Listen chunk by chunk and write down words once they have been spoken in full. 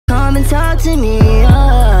and talk to me,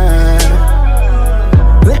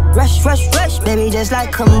 Rush, rush, rush, baby, just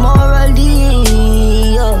like Morally,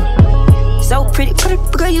 So pretty,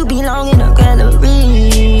 girl, you belong in a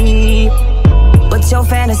gallery. What's your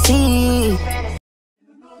fantasy?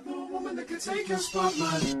 Another woman that can take your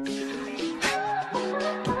spotlight.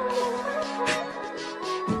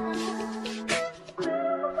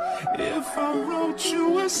 If I wrote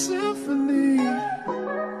you a symphony,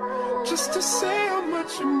 just to say how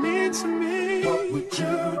much you mean to me, what would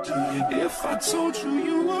you do? If I told you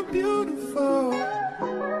you were beautiful,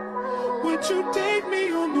 would you date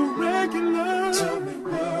me on the regular? Tell me,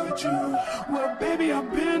 would you? Well, baby, I've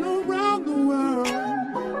been around the world,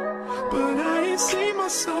 but I ain't seen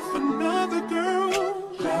myself another girl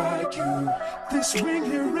like you. This ring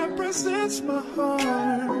here represents my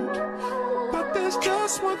heart, but there's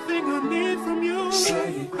just one thing I need from you.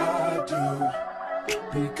 Say I do.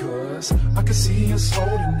 Because I can see us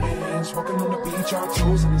holding hands, walking on the beach, our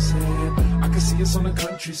toes in the sand. I can see us on the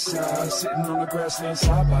countryside, sitting on the grassland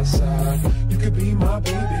side by side. You could be my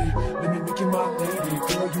baby, let me make you my lady.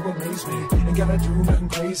 Girl, you amaze me, ain't gotta do nothing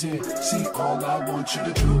crazy. See, all I want you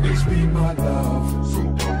to do is be my love. So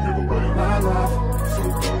don't give away my love. So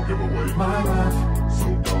don't give away my love. So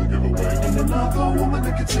don't give away. And another woman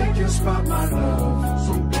that can take your spot, my love.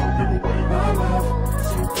 So don't give away my love.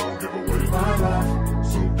 So don't give away my love.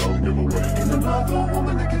 So don't give away. And another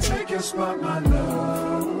woman that can take your spot, my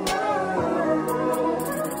love. My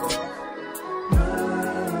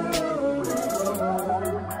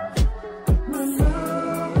love.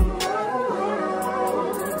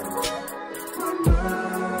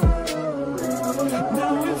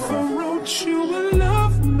 Now if I wrote you a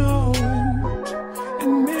love note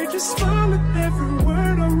and made you smile at every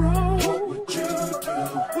word I wrote, what would you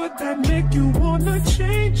do? Would that make you wanna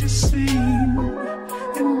change your scene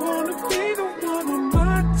and wanna be the one on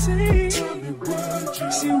my team? Tell me, would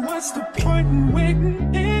you? See, what's the point in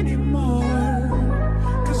waiting anymore?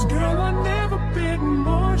 Cause girl, I've never been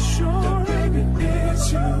more sure that baby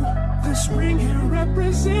it's you. This ring here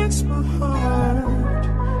represents my heart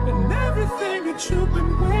and everything that you've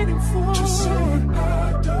been waiting for. Just say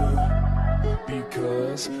I do.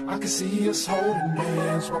 Because I can see us holding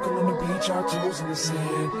hands, walking on the beach, our toes in the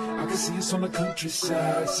sand. I can see us on the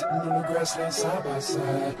countryside, sitting on the grassland side by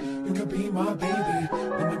side. You can be my baby,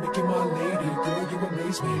 let me make you my lady. Girl, you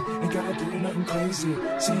amaze me, ain't gotta do nothing crazy.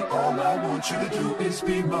 See, all I want you to do is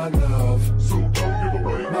be my love. So don't give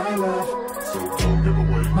away my love. So don't give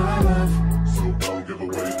away my love. So don't give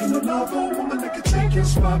away. And another woman that can take your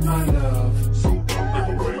spot, my love. So don't give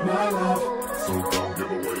away my love. So don't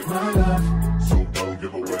give away my love. So don't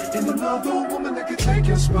give away. And another woman that can take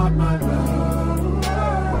your spot, my love. My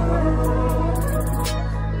love.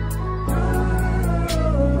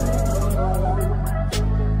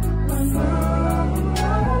 My love.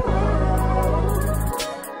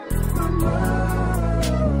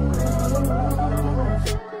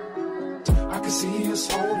 I can see us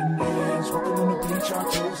holding hands, walking on the beach, our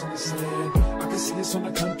toes in the sand. I can see us on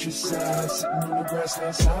the countryside, sitting on the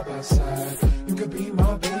grassland side by side. You could be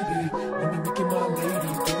my baby, let me make you my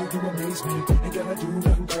lady. Girl, you amaze me, ain't gotta do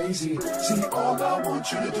nothing crazy. See, all I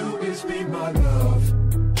want you to do is be my love.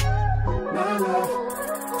 My love.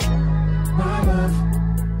 My love.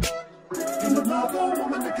 And another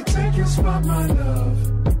woman that can take your spot, my love.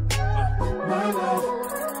 My love.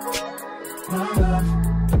 My love.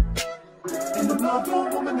 And another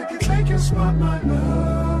woman that can take your spot, my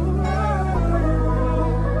love.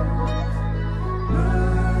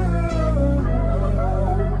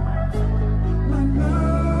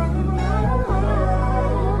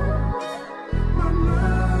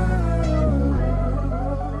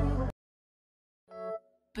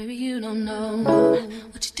 Baby, you don't know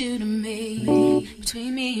what you do to me.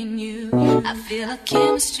 Between me and you, I feel like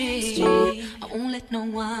chemistry. I won't let no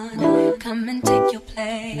one come and take your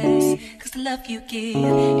place. Cause the love you give,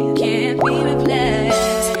 it can't be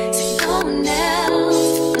replaced. See, no one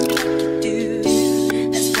else can do like you do.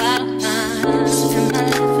 That's why I spend my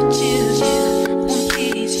life with you. I wanna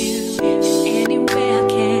please you any way I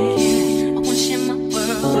can. I wanna share my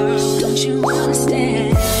world, don't you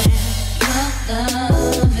understand? Your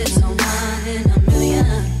love is a one in a million.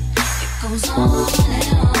 It goes on and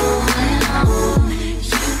on and on.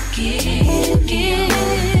 You give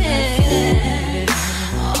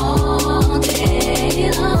all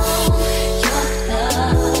day long. Your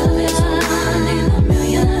love is a one in a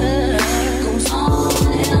million. It goes on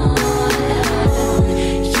and on and on.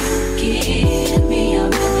 You give me a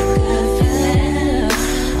really good feeling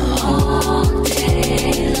all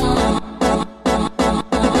day long.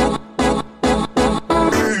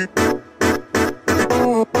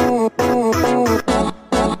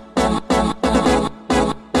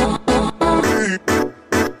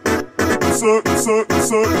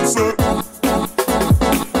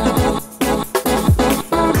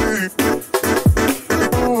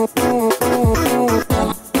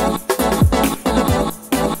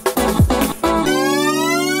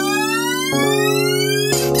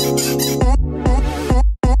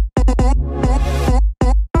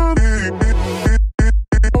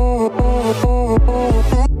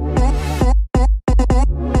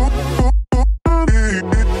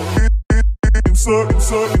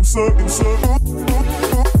 Turn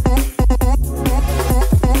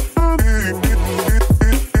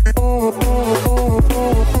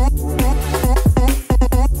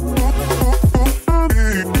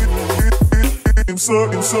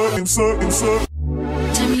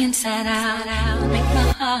me inside out, make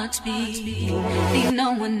my heart beat. Need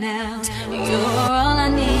no one else, you're all I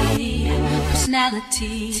need.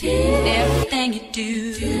 Personality, everything you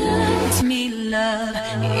do, it's me love,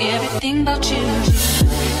 everything about you.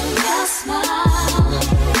 Your smile,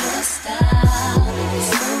 your style,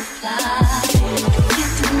 so fly.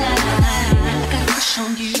 Can't deny, I got a crush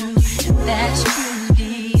on you, that's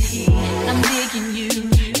truly. I'm digging you,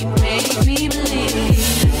 you make me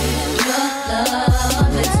believe. Your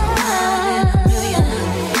love is one in a million.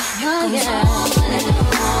 Goes on and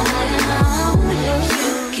on and on.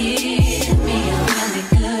 You give me a really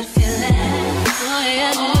good feeling. Oh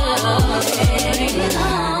yeah, your love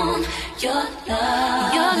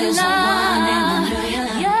is one in a million.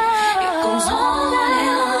 It goes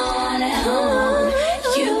on and on.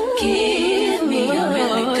 You give me a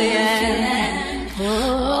really good feeling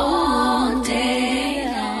all day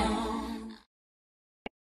long.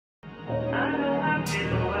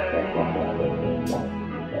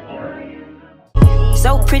 So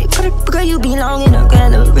pretty, girl, you belong in a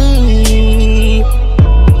gallery.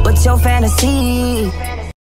 What's your fantasy?